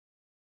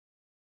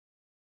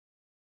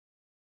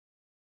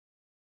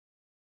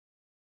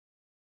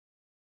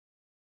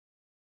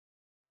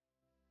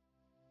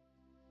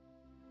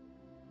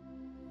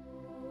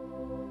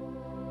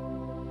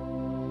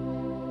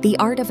The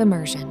Art of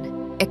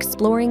Immersion,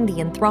 exploring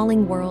the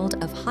enthralling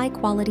world of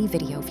high-quality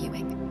video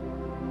viewing.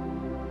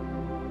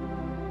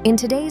 In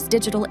today's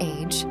digital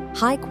age,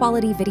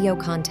 high-quality video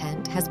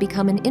content has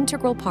become an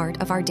integral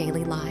part of our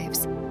daily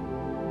lives.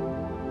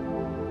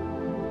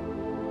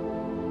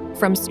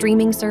 From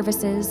streaming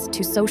services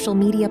to social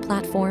media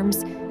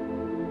platforms,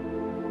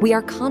 we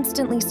are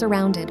constantly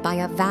surrounded by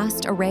a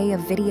vast array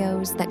of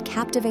videos that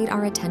captivate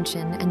our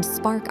attention and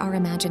spark our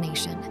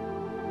imagination.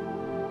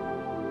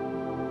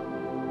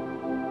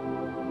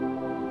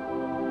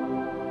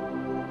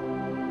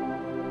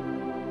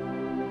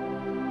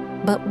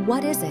 But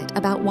what is it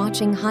about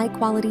watching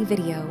high-quality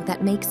video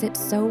that makes it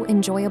so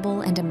enjoyable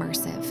and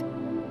immersive?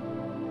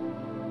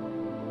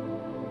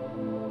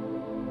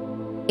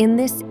 In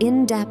this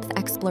in-depth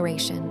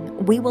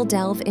exploration, we will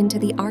delve into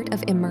the art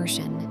of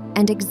immersion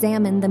and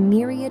examine the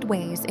myriad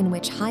ways in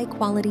which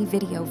high-quality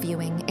video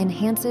viewing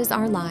enhances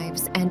our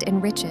lives and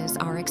enriches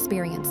our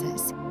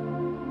experiences.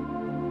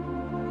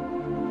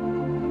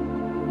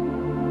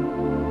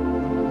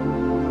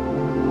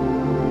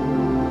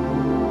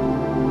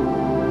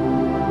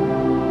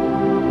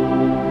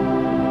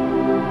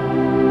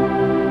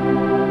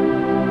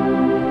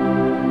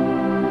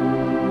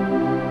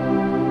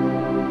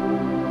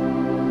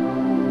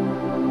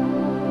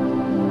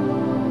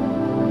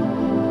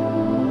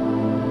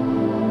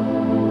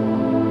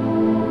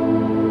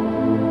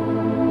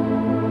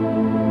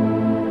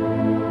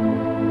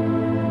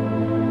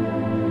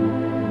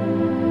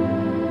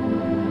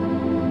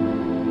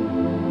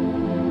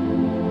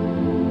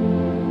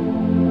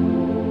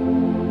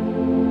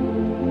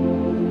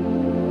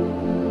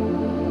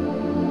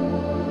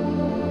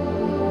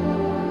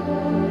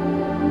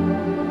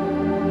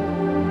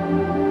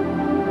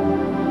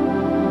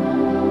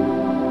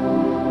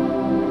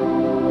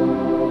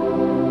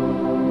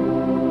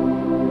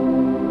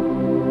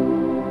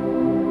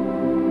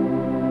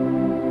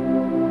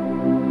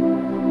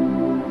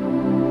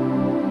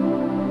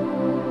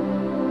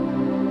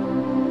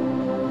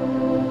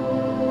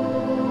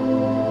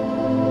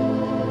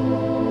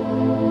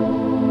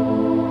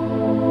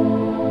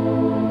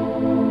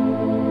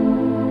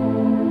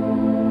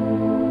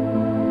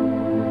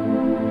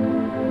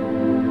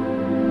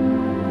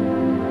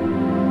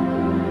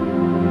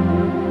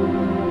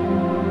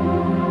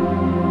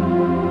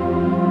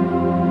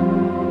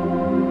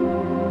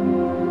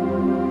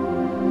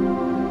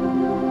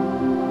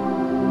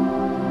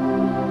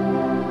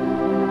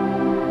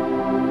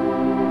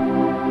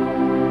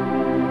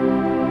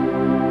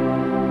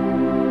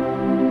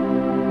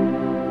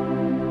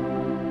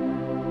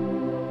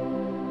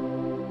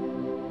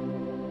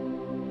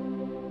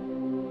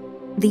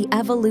 The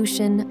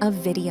evolution of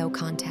video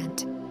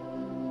content.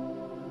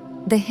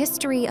 The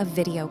history of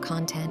video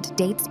content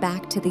dates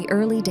back to the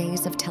early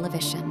days of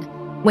television,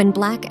 when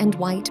black and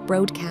white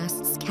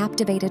broadcasts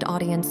captivated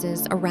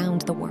audiences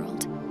around the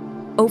world.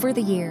 Over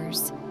the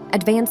years,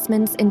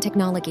 advancements in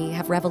technology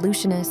have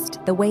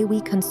revolutionized the way we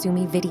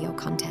consume video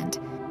content.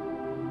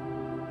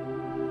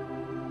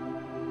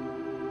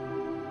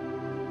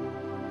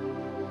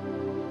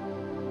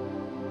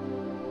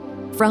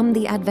 From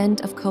the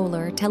advent of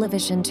color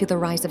television to the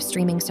rise of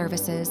streaming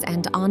services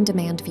and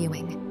on-demand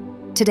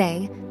viewing,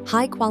 today,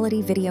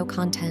 high-quality video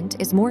content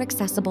is more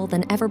accessible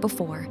than ever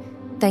before,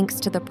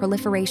 thanks to the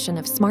proliferation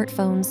of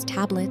smartphones,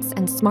 tablets,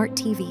 and smart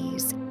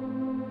TVs.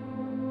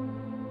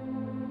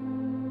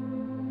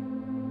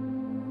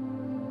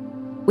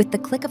 With the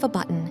click of a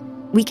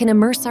button, we can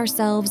immerse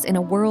ourselves in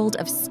a world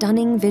of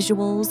stunning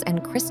visuals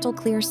and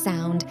crystal-clear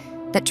sound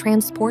that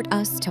transport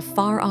us to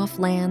far-off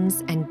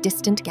lands and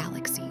distant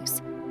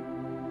galaxies.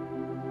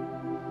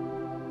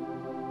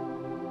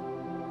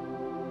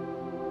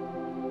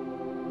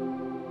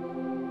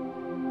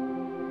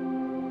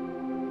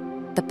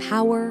 The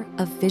power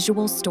of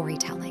visual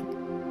storytelling.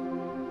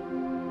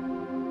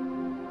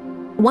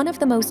 One of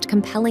the most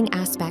compelling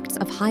aspects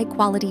of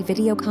high-quality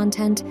video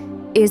content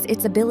is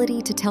its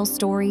ability to tell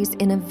stories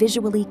in a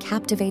visually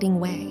captivating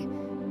way.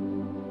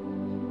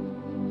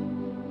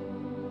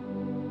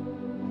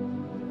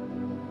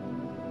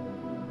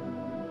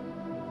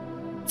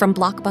 From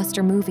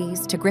blockbuster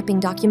movies to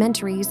gripping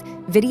documentaries,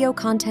 video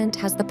content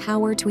has the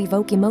power to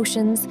evoke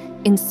emotions,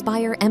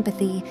 inspire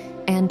empathy,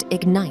 and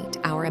ignite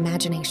our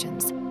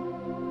imaginations.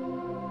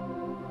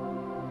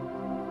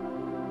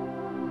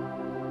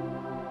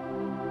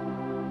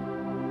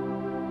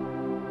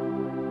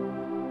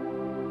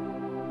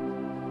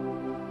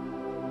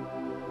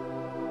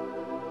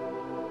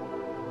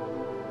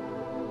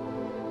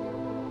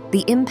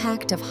 The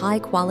impact of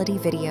high-quality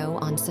video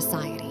on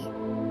society.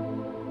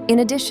 In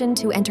addition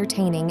to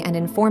entertaining and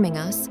informing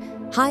us,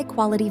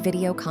 high-quality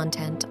video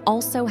content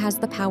also has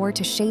the power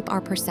to shape our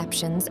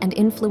perceptions and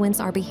influence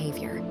our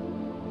behavior.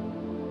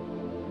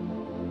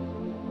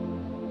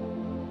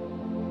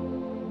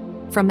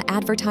 From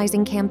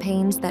advertising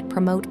campaigns that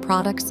promote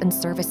products and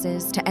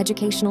services to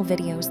educational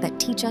videos that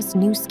teach us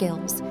new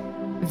skills,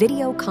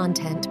 video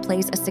content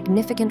plays a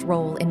significant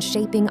role in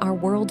shaping our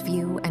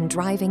worldview and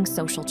driving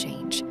social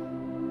change.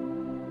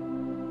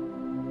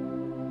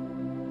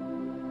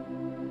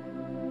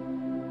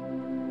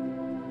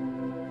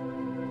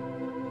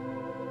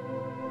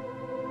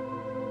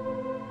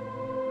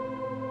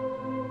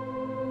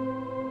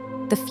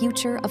 the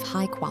future of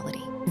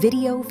high-quality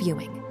video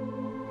viewing.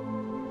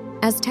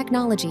 As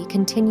technology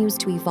continues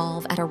to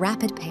evolve at a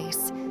rapid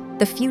pace,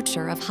 the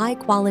future of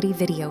high-quality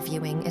video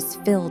viewing is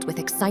filled with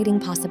exciting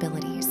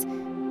possibilities.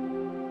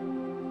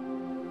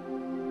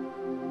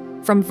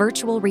 From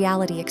virtual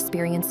reality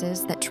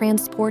experiences that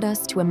transport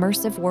us to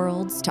immersive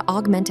worlds to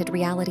augmented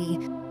reality,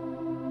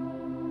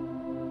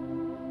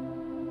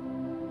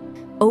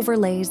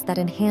 overlays that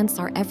enhance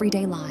our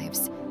everyday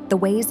lives, the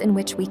ways in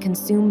which we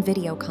consume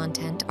video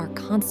content are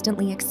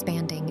constantly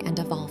expanding and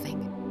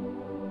evolving.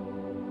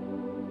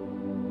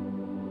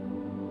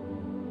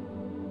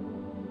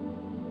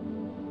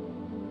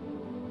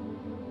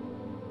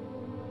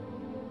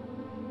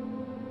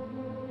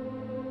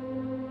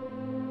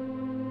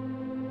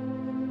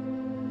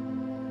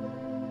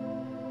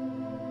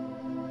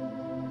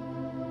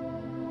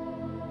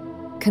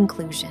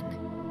 Conclusion.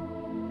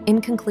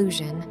 In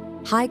conclusion,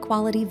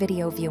 high-quality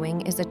video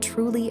viewing is a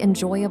truly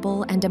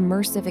enjoyable and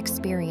immersive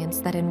experience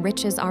that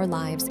enriches our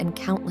lives in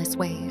countless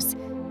ways.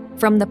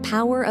 From the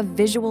power of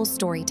visual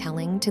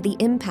storytelling to the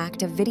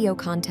impact of video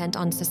content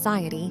on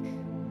society,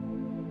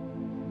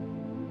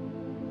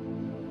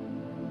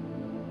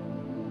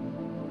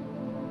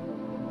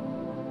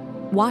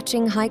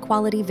 watching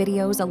high-quality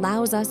videos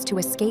allows us to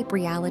escape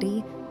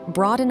reality,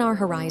 broaden our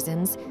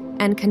horizons,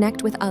 and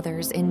connect with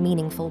others in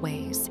meaningful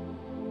ways.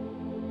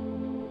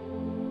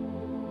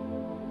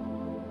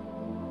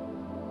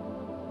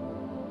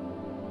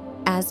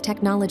 As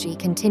technology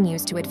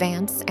continues to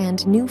advance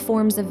and new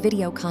forms of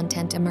video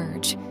content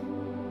emerge,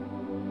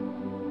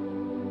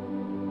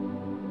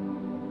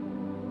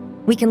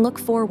 we can look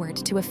forward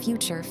to a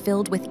future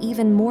filled with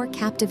even more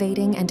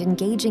captivating and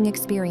engaging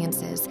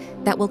experiences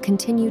that will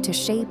continue to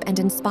shape and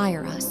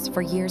inspire us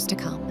for years to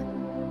come.